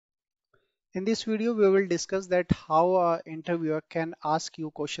In this video, we will discuss that how a interviewer can ask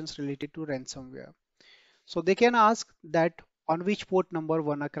you questions related to ransomware. So they can ask that on which port number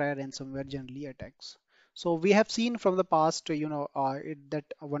WannaCry ransomware generally attacks. So we have seen from the past, that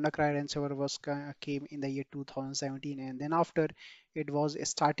WannaCry ransomware came in the year 2017, and then after it was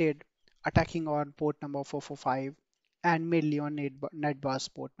started attacking on port number 445 and mainly on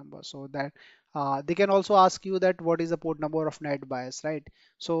NetBIOS port number. So that they can also ask you that what is the port number of NetBIOS, right?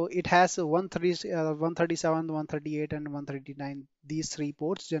 So it has 137, 138, and 139. These three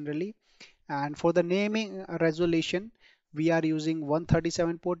ports generally, and for the naming resolution, we are using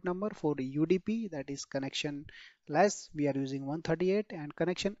 137 port number for UDP, that is connection less. We are using 138, and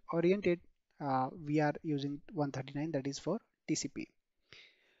connection oriented, we are using 139, that is for TCP.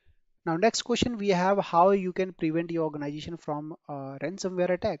 Now, next question we have, how you can prevent your organization from a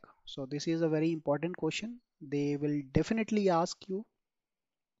ransomware attack. So this is a very important question. They will definitely ask you.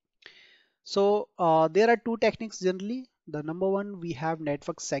 So there are two techniques generally. The number one, we have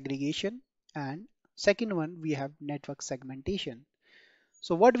network segregation, and second one, we have network segmentation.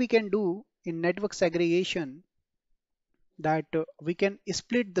 So what we can do in network segregation, that we can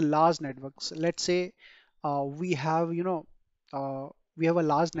split the large networks. Let's say we have, we have a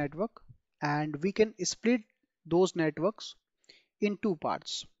large network, and we can split those networks in two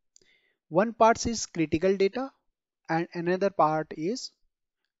parts. One part is critical data, and another part is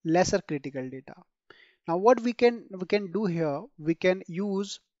lesser critical data. Now what we can do here, we can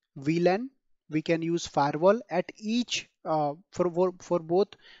use VLAN, we can use firewall at each for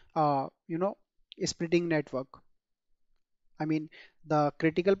both splitting network. I mean the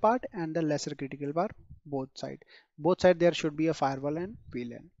critical part and the lesser critical part, both side there should be a firewall and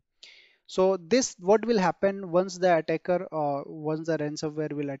VLAN. So this what will happen once the attacker, once the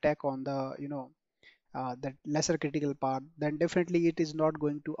ransomware will attack on the that lesser critical part, then definitely it is not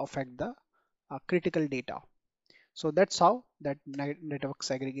going to affect the critical data. So that's how that network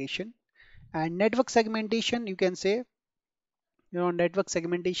segregation. And network segmentation, you can say, network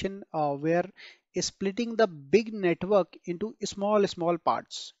segmentation, where splitting the big network into small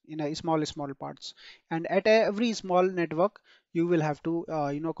parts, small parts, and at every small network you will have to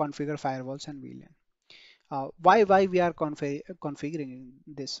configure firewalls and VLAN. Why we are configuring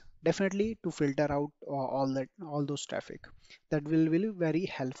this? Definitely to filter out all those traffic. That will be very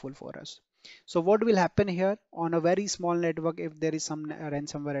helpful for us. So what will happen here on a very small network, if there is some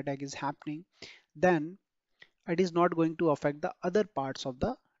ransomware attack is happening, then it is not going to affect the other parts of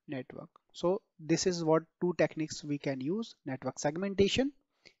the network. So this is what two techniques we can use: network segmentation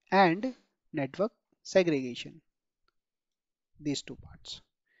and network segregation, these two parts.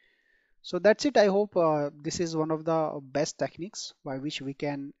 So that's it. I hope this is one of the best techniques by which we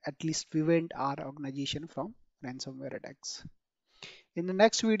can at least prevent our organization from ransomware attacks. In the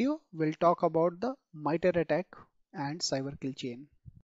next video, we'll talk about the MITRE attack and cyber kill chain.